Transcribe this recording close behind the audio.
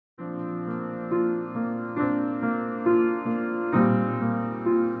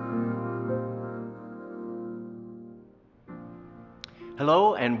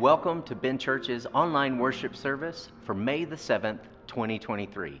Hello and welcome to Ben Church's online worship service for May the 7th,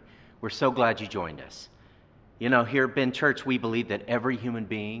 2023. We're so glad you joined us. You know, here at Ben Church, we believe that every human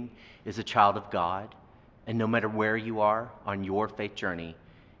being is a child of God, and no matter where you are on your faith journey,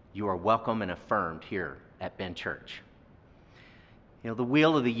 you are welcome and affirmed here at Ben Church. You know, the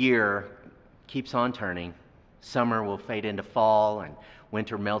wheel of the year keeps on turning. Summer will fade into fall, and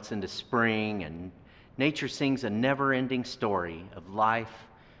winter melts into spring, and nature sings a never-ending story of life,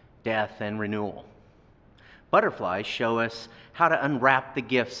 death, and renewal. Butterflies show us how to unwrap the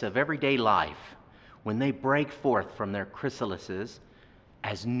gifts of everyday life when they break forth from their chrysalises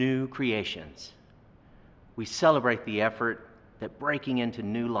as new creations. We celebrate the effort that breaking into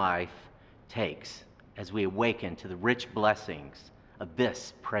new life takes as we awaken to the rich blessings of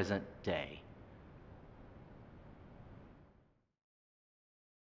this present day.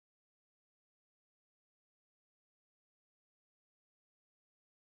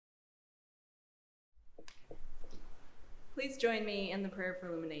 Please join me in the prayer for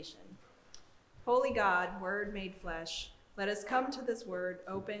illumination. Holy God, Word made flesh, let us come to this word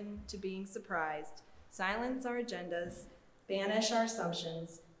open to being surprised, silence our agendas, banish our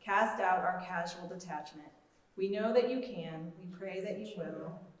assumptions, cast out our casual detachment. We know that you can, we pray that you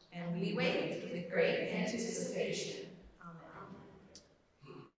will, and we wait with great anticipation.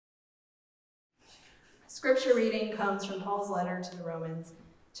 Amen. Scripture reading comes from Paul's letter to the Romans,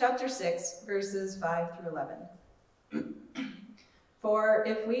 chapter 6, verses 5 through 11. For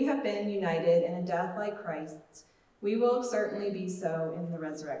if we have been united in a death like Christ's, we will certainly be so in the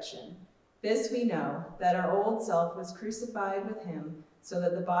resurrection. This we know, that our old self was crucified with him, so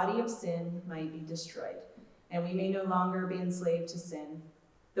that the body of sin might be destroyed, and we may no longer be enslaved to sin.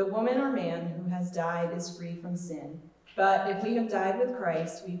 The woman or man who has died is free from sin. But if we have died with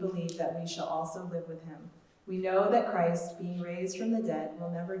Christ, we believe that we shall also live with him. We know that Christ, being raised from the dead,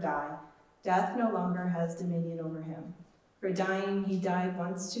 will never die. Death no longer has dominion over him. For dying, he died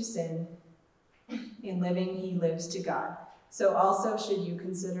once to sin. In living, he lives to God. So also should you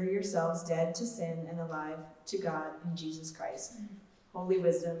consider yourselves dead to sin and alive to God in Jesus Christ. Holy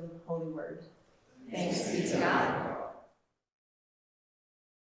wisdom, holy word. Thanks be to God.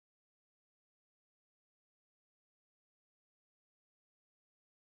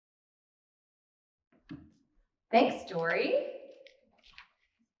 Thanks, Dory.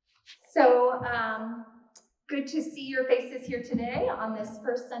 So, good to see your faces here today on this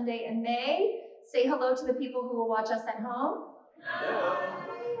first Sunday in May. Say hello to the people who will watch us at home. Hello.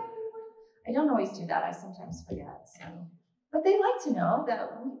 I don't always do that. I sometimes forget. So, but they like to know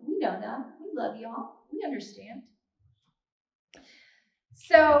that we know them. We love y'all. We understand.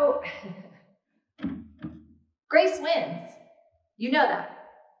 So, grace wins. You know that.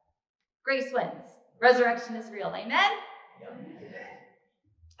 Grace wins. Resurrection is real. Amen?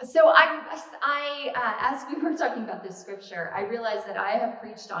 So as we were talking about this scripture, I realized that I have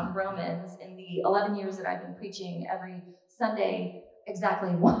preached on Romans in the 11 years that I've been preaching every Sunday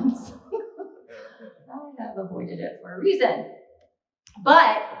exactly once. I have avoided it for a reason.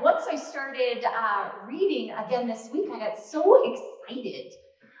 But once I started reading again this week, I got so excited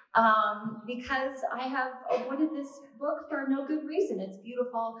because I have avoided this book for no good reason. It's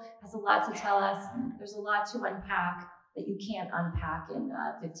beautiful, has a lot to tell us. There's a lot to unpack that you can't unpack in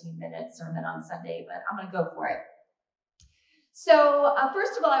 15 minutes sermon on Sunday, but I'm going to go for it. So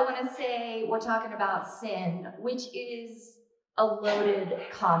first of all, I want to say we're talking about sin, which is a loaded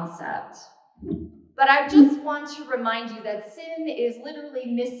concept. But I just want to remind you that sin is literally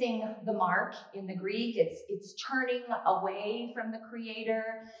missing the mark in the Greek. It's turning away from the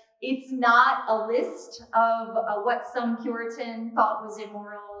Creator. It's not a list of what some Puritan thought was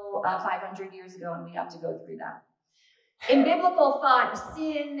immoral 500 years ago, and we have to go through that. In biblical thought,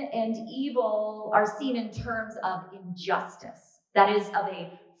 sin and evil are seen in terms of injustice. That is, of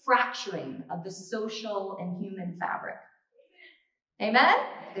a fracturing of the social and human fabric. Amen?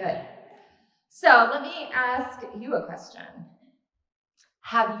 Good. So let me ask you a question.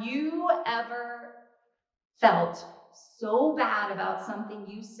 Have you ever felt so bad about something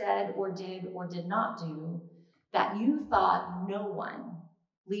you said or did not do that you thought no one,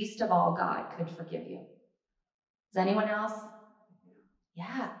 least of all God, could forgive you? Does anyone else?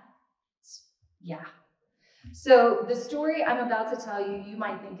 Yeah. So the story I'm about to tell you, you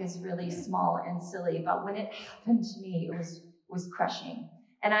might think is really small and silly, but when it happened to me, it was crushing.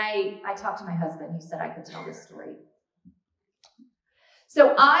 And I talked to my husband. He said I could tell this story.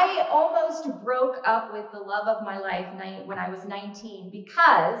 So I almost broke up with the love of my life when I was 19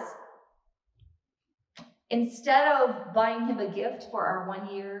 because instead of buying him a gift for our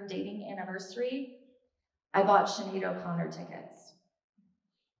 1-year dating anniversary, I bought Sinead O'Connor tickets.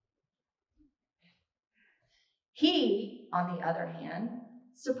 He, on the other hand,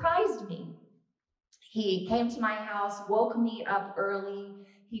 surprised me. He came to my house, woke me up early.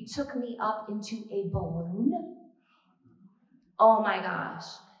 He took me up into a balloon. Oh my gosh.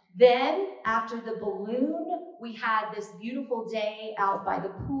 Then, after the balloon, we had this beautiful day out by the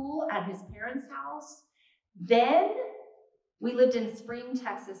pool at his parents' house. Then, we lived in Spring,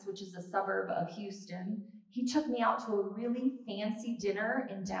 Texas, which is a suburb of Houston. He took me out to a really fancy dinner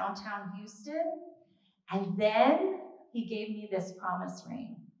in downtown Houston. And then, he gave me this promise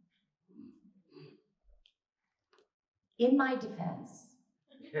ring. In my defense,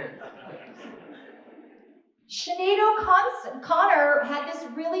 Sinead O'Connor had this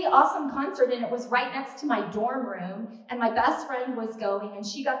really awesome concert, and it was right next to my dorm room, and my best friend was going, and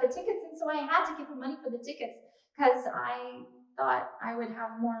she got the tickets, and so I had to give her money for the tickets because I thought I would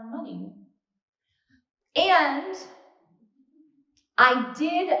have more money. And I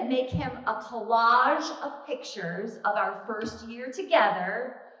did make him a collage of pictures of our first year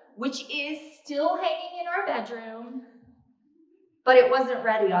together, which is still hanging in our bedroom, but it wasn't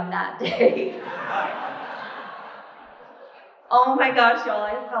ready on that day. Oh my gosh, y'all,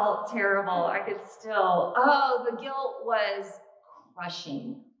 I felt terrible. I could still, the guilt was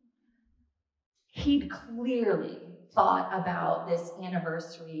crushing. He'd clearly thought about this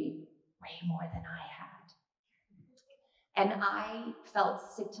anniversary way more than I had. And I felt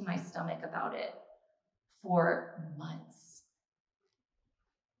sick to my stomach about it for months.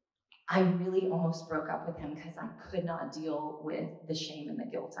 I really almost broke up with him because I could not deal with the shame and the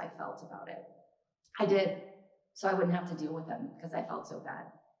guilt I felt about it. I did, so I wouldn't have to deal with him because I felt so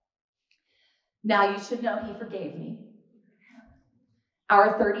bad. Now, you should know he forgave me.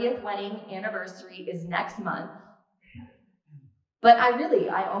 Our 30th wedding anniversary is next month. But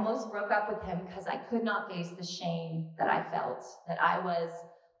I almost broke up with him because I could not face the shame that I felt, that I was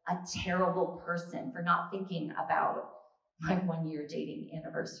a terrible person for not thinking about my 1-year dating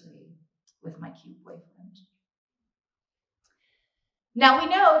anniversary with my cute boyfriend. Now, we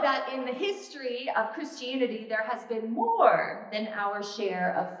know that in the history of Christianity, there has been more than our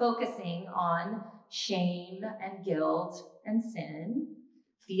share of focusing on shame and guilt and sin,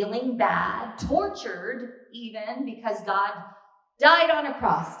 feeling bad, tortured even, because God died on a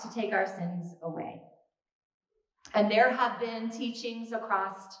cross to take our sins away. And there have been teachings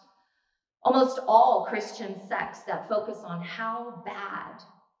across almost all Christian sects that focus on how bad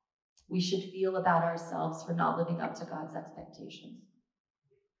we should feel about ourselves for not living up to God's expectations.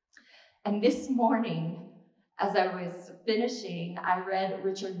 And this morning, as I was finishing, I read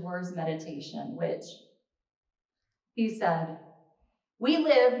Richard Rohr's meditation, which he said, "We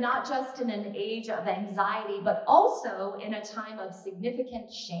live not just in an age of anxiety, but also in a time of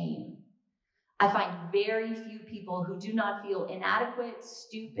significant shame. I find very few people who do not feel inadequate,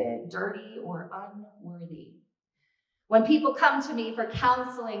 stupid, dirty, or unworthy. When people come to me for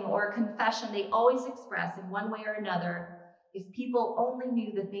counseling or confession, they always express in one way or another, if people only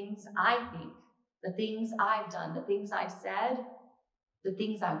knew the things I think, the things I've done, the things I've said, the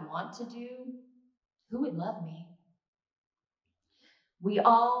things I want to do, who would love me?" We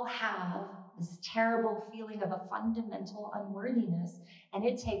all have this terrible feeling of a fundamental unworthiness, and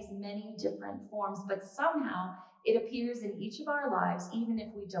it takes many different forms, but somehow it appears in each of our lives, even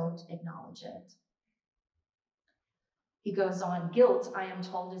if we don't acknowledge it. He goes on, "Guilt, I am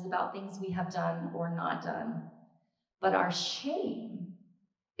told, is about things we have done or not done. But our shame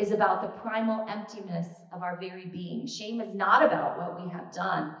is about the primal emptiness of our very being. Shame is not about what we have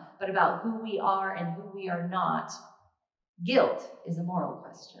done, but about who we are and who we are not. Guilt is a moral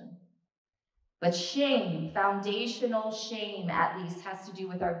question. But shame, foundational shame at least, has to do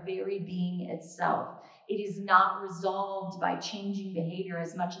with our very being itself. It is not resolved by changing behavior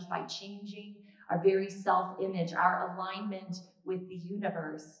as much as by changing our very self-image, our alignment with the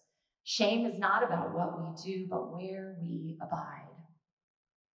universe. Shame is not about what we do, but where we abide.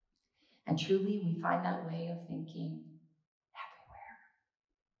 And truly, we find that way of thinking everywhere.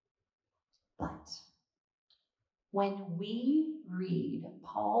 But when we read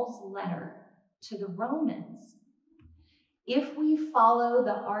Paul's letter to the Romans, if we follow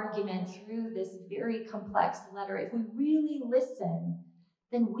the argument through this very complex letter, if we really listen,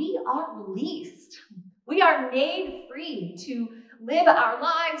 then we are released. We are made free to live our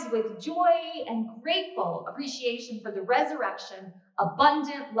lives with joy and grateful appreciation for the resurrection,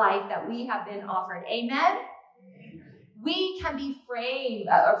 abundant life that we have been offered. Amen? We can be free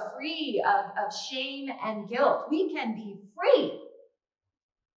of shame and guilt. We can be free.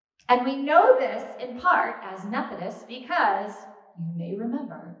 And we know this in part as Methodists because, you may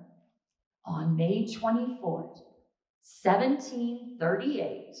remember, on May 24th,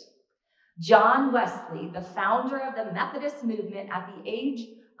 1738, John Wesley, the founder of the Methodist movement at the age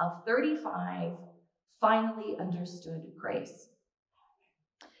of 35, finally understood grace.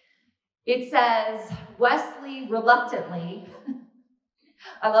 It says, Wesley reluctantly,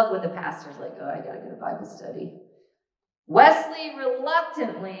 I love when the pastor's like, oh, I gotta go to Bible study. Wesley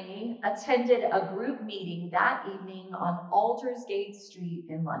reluctantly attended a group meeting that evening on Aldersgate Street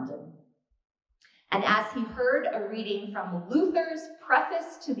in London. And as he heard a reading from Luther's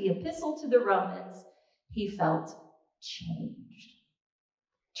preface to the Epistle to the Romans, he felt changed,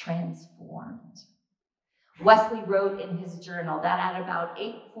 transformed. Wesley wrote in his journal that at about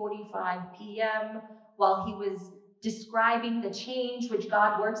 8:45 p.m., while he was describing the change which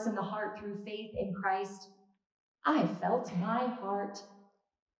God works in the heart through faith in Christ, I felt my heart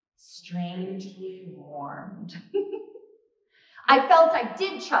strangely warmed. I felt I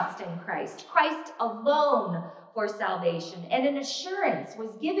did trust in Christ, Christ alone for salvation, and an assurance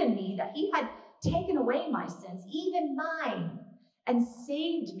was given me that he had taken away my sins, even mine, and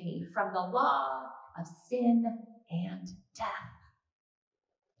saved me from the law of sin and death.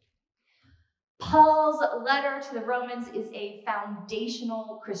 Paul's letter to the Romans is a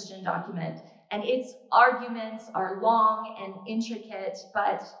foundational Christian document, and its arguments are long and intricate,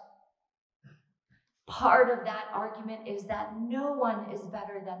 but part of that argument is that no one is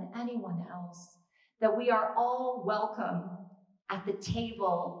better than anyone else, that we are all welcome at the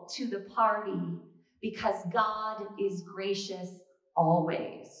table to the party because God is gracious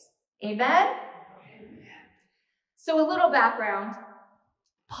always. Amen? So a little background.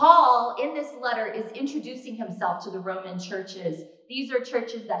 Paul, in this letter, is introducing himself to the Roman churches. These are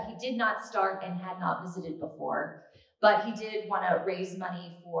churches that he did not start and had not visited before, but he did want to raise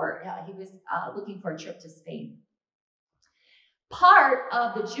money for, he was looking for a trip to Spain. Part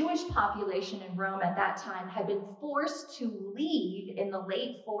of the Jewish population in Rome at that time had been forced to leave in the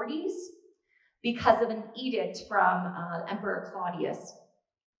late 40s because of an edict from Emperor Claudius.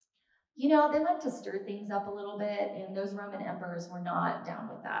 You know, they like to stir things up a little bit, and those Roman emperors were not down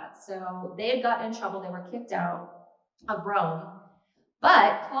with that. So they had gotten in trouble. They were kicked out of Rome.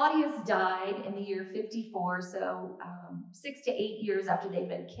 But Claudius died in the year 54, so 6 to 8 years after they'd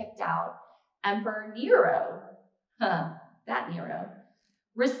been kicked out. Emperor Nero, that Nero,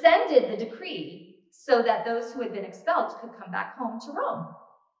 rescinded the decree so that those who had been expelled could come back home to Rome.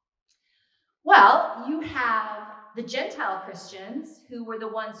 Well, you have the Gentile Christians, who were the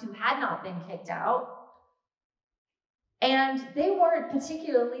ones who had not been kicked out, and they weren't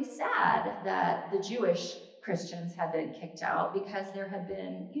particularly sad that the Jewish Christians had been kicked out because there had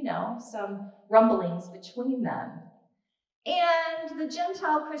been, some rumblings between them. And the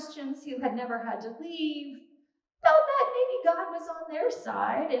Gentile Christians who had never had to leave felt that maybe God was on their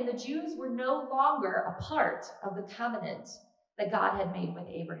side, and the Jews were no longer a part of the covenant that God had made with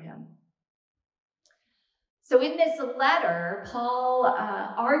Abraham. So in this letter, Paul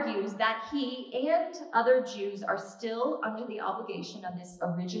argues that he and other Jews are still under the obligation of this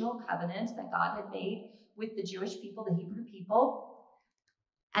original covenant that God had made with the Jewish people, the Hebrew people,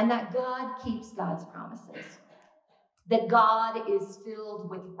 and that God keeps God's promises, that God is filled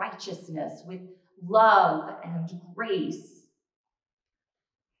with righteousness, with love and grace.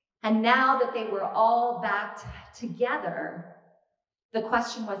 And now that they were all back together, the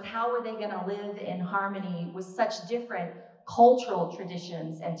question was, how were they going to live in harmony with such different cultural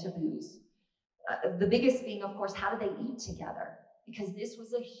traditions and taboos? The biggest being, of course, how do they eat together? Because this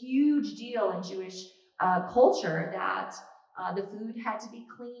was a huge deal in Jewish culture, that the food had to be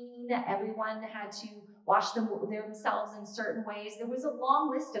clean, everyone had to wash themselves in certain ways. There was a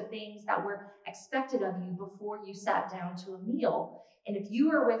long list of things that were expected of you before you sat down to a meal. And if you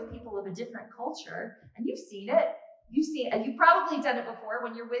were with people of a different culture, and you've seen it, you've probably done it before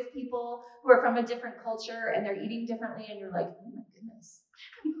when you're with people who are from a different culture and they're eating differently and you're like, oh my goodness.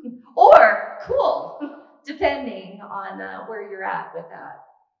 Or cool, depending on where you're at with that.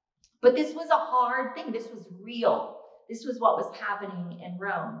 But this was a hard thing. This was real. This was what was happening in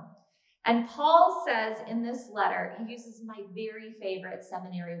Rome. And Paul says in this letter, he uses my very favorite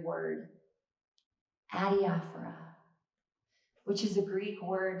seminary word, adiaphora, which is a Greek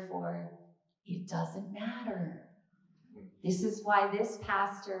word for it doesn't matter. This is why this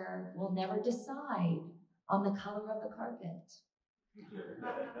pastor will never decide on the color of the carpet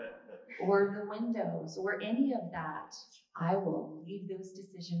or the windows or any of that. I will leave those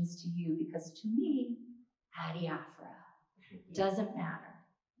decisions to you, because to me, adiaphora doesn't matter.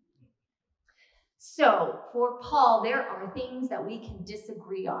 So for Paul, there are things that we can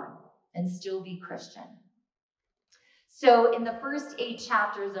disagree on and still be Christian. So in the first 8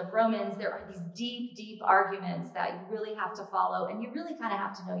 chapters of Romans, there are these deep, deep arguments that you really have to follow, and you really kind of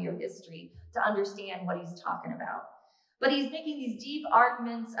have to know your history to understand what he's talking about. But he's making these deep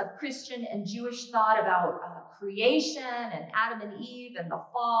arguments of Christian and Jewish thought about creation and Adam and Eve and the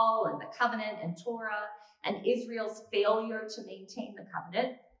fall and the covenant and Torah and Israel's failure to maintain the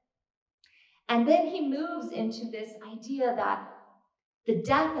covenant. And then he moves into this idea that the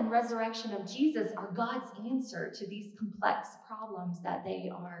death and resurrection of Jesus are God's answer to these complex problems that they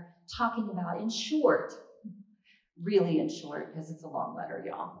are talking about. In short, really in short, because it's a long letter,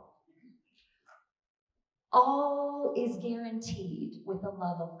 y'all. All is guaranteed with the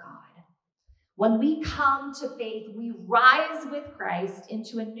love of God. When we come to faith, we rise with Christ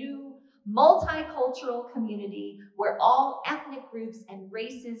into a new multicultural community where all ethnic groups and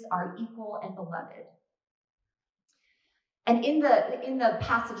races are equal and beloved. And in the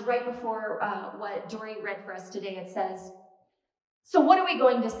passage right before what Dory read for us today, it says, so what are we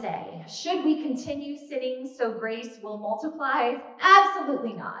going to say? Should we continue sinning so grace will multiply?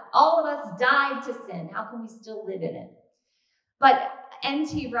 Absolutely not. All of us died to sin. How can we still live in it? But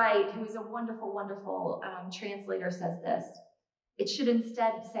N.T. Wright, who is a wonderful, wonderful translator, says this. It should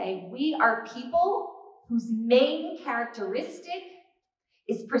instead say, we are people whose main characteristic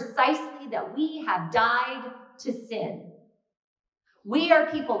is precisely that we have died to sin. We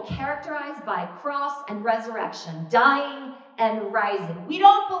are people characterized by cross and resurrection, dying and rising. We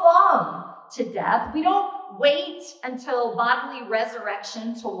don't belong to death. We don't wait until bodily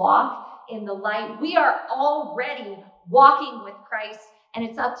resurrection to walk in the light. We are already walking with Christ, and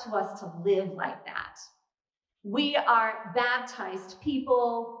it's up to us to live like that. We are baptized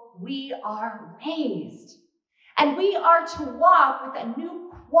people. We are raised. And we are to walk with a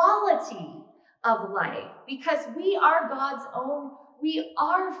new quality of life because we are God's own. We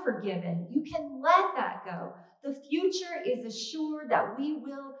are forgiven. You can let that go. The future is assured that we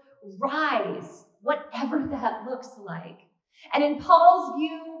will rise, whatever that looks like. And in Paul's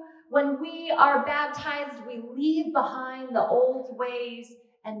view, when we are baptized, we leave behind the old ways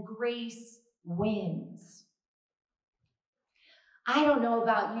and grace wins. I don't know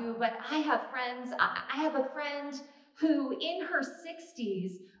about you, but I have friends. I have a friend who in her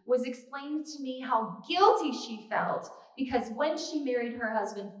 60s was explaining to me how guilty she felt because when she married her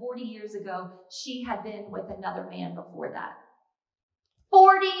husband 40 years ago, she had been with another man before that.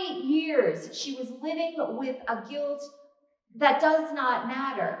 40 years she was living with a guilt that does not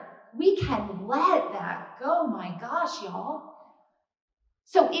matter. We can let that go, my gosh, y'all.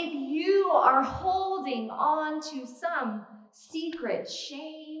 So if you are holding on to some secret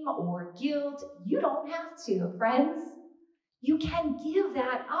shame or guilt, you don't have to, friends. You can give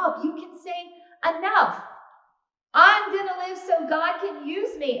that up. You can say, enough. I'm going to live so God can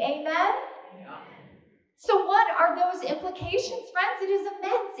use me. Amen? Yeah. So what are those implications, friends? It is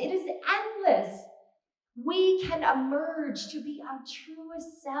immense. It is endless. We can emerge to be our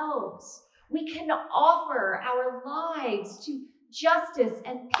truest selves. We can offer our lives to justice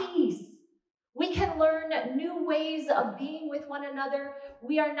and peace. We can learn new ways of being with one another.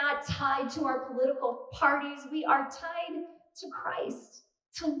 We are not tied to our political parties. We are tied to Christ,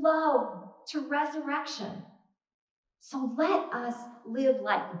 to love, to resurrection. So let us live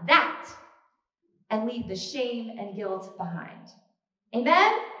like that and leave the shame and guilt behind.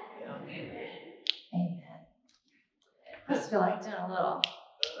 Amen? Yeah. Amen. Amen. I just feel like doing a little.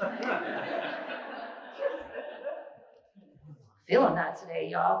 Feeling that today,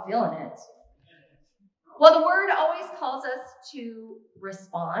 y'all. Feeling it. Well, the word always calls us to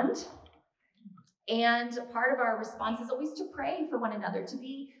respond. And part of our response is always to pray for one another, to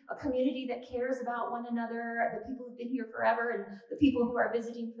be a community that cares about one another, the people who've been here forever and the people who are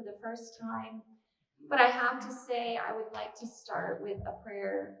visiting for the first time. But I have to say, I would like to start with a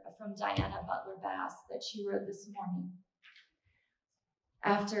prayer from Diana Butler Bass that she wrote this morning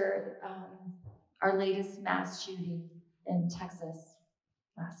after our latest mass shooting in Texas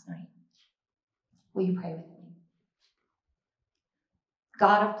last night. Will you pray with me?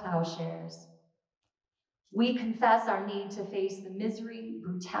 God of plowshares, we confess our need to face the misery,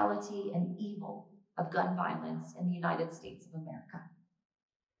 brutality, and evil of gun violence in the United States of America.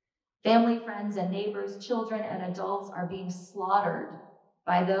 Family, friends, and neighbors, children, and adults are being slaughtered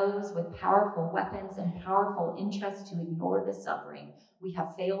by those with powerful weapons and powerful interests to ignore the suffering. We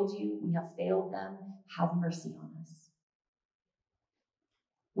have failed you. We have failed them. Have mercy on us.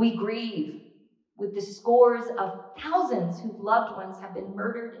 We grieve with the scores of thousands whose loved ones have been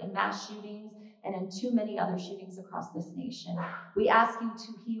murdered in mass shootings and in too many other shootings across this nation. We ask you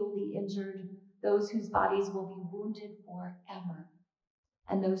to heal the injured, those whose bodies will be wounded forever,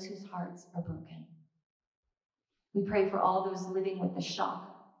 and those whose hearts are broken. We pray for all those living with the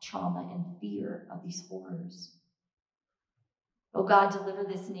shock, trauma, and fear of these horrors. Oh God, deliver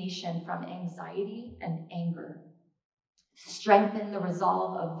this nation from anxiety and anger. Strengthen the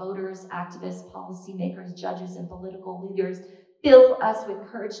resolve of voters, activists, policymakers, judges, and political leaders. Fill us with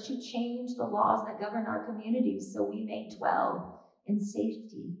courage to change the laws that govern our communities so we may dwell in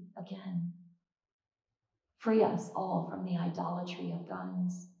safety again. Free us all from the idolatry of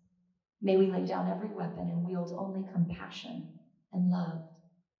guns. May we lay down every weapon and wield only compassion and love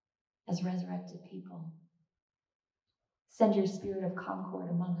as resurrected people. Send your spirit of concord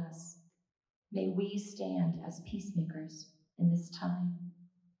among us. May we stand as peacemakers in this time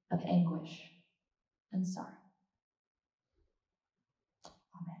of anguish and sorrow.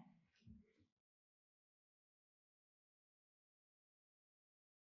 Amen.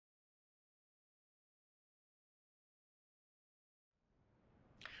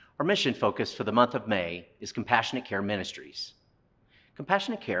 Our mission focus for the month of May is Compassionate Care Ministries.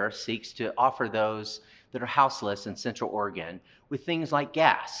 Compassionate Care seeks to offer those that are houseless in Central Oregon with things like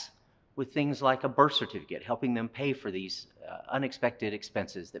gas, with things like a birth certificate, helping them pay for these unexpected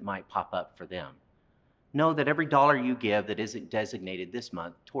expenses that might pop up for them. Know that every dollar you give that isn't designated this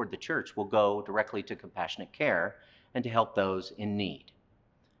month toward the church will go directly to Compassionate Care and to help those in need.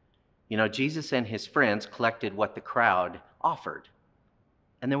 You know, Jesus and his friends collected what the crowd offered,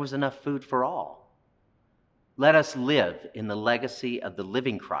 and there was enough food for all. Let us live in the legacy of the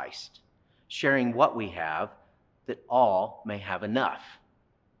living Christ, sharing what we have that all may have enough.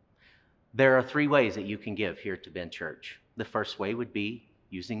 There are 3 ways that you can give here to Bend Church. The first way would be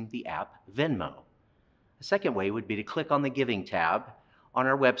using the app Venmo. The second way would be to click on the Giving tab on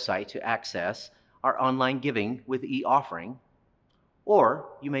our website to access our online giving with e-offering, or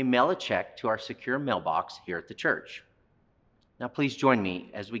you may mail a check to our secure mailbox here at the church. Now please join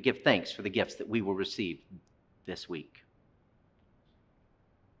me as we give thanks for the gifts that we will receive this week.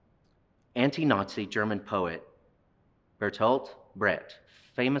 Anti-Nazi German poet Bertolt Brecht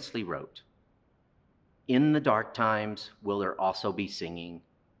famously wrote, "In the dark times will there also be singing?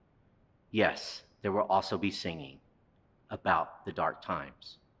 Yes, there will also be singing about the dark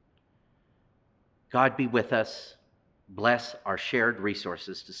times." God be with us. Bless our shared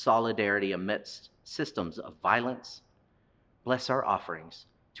resources to solidarity amidst systems of violence. Bless our offerings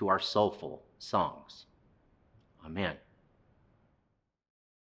to our soulful songs. Amen.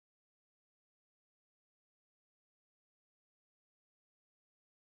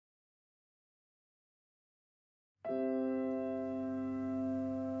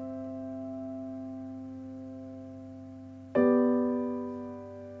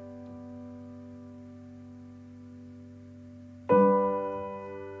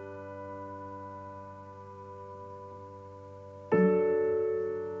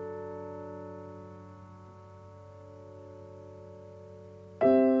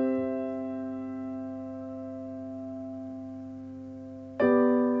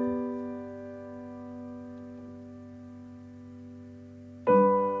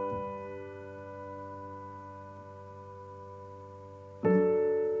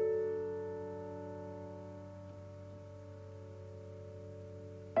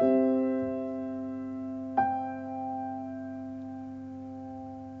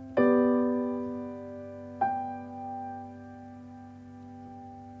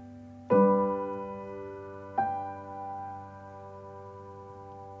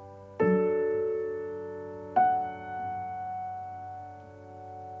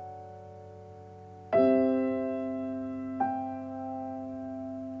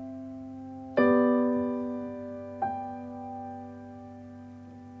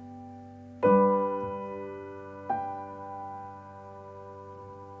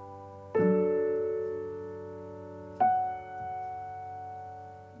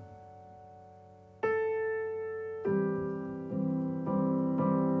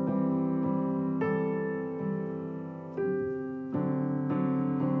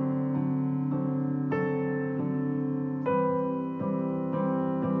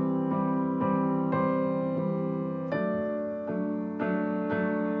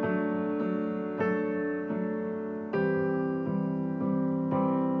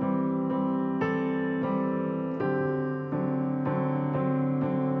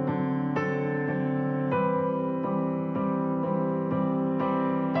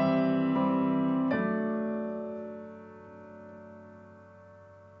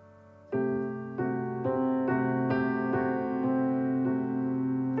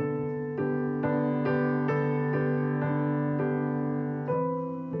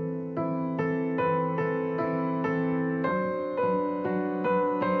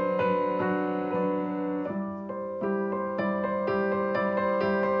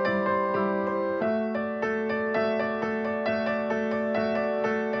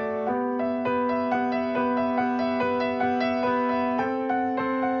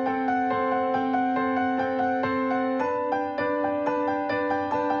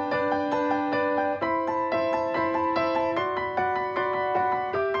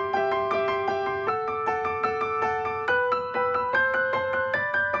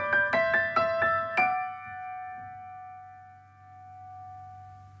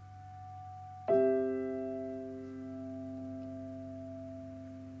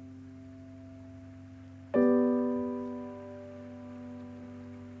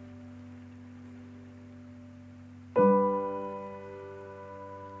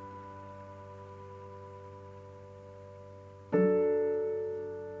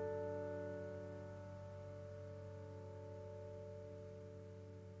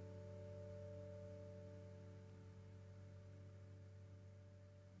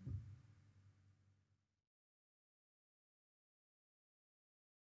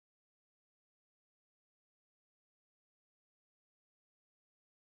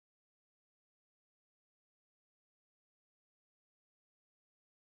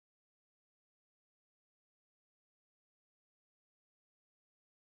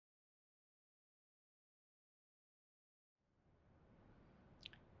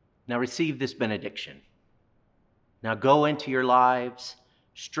 Now receive this benediction. Now go into your lives,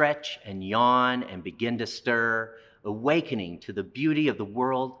 stretch and yawn and begin to stir, awakening to the beauty of the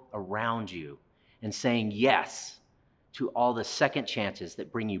world around you and saying yes to all the second chances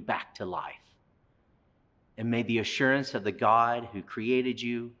that bring you back to life. And may the assurance of the God who created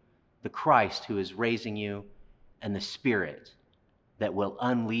you, the Christ who is raising you, and the Spirit that will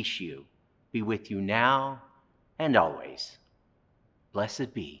unleash you be with you now and always.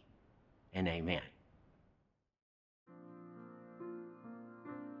 Blessed be, and amen.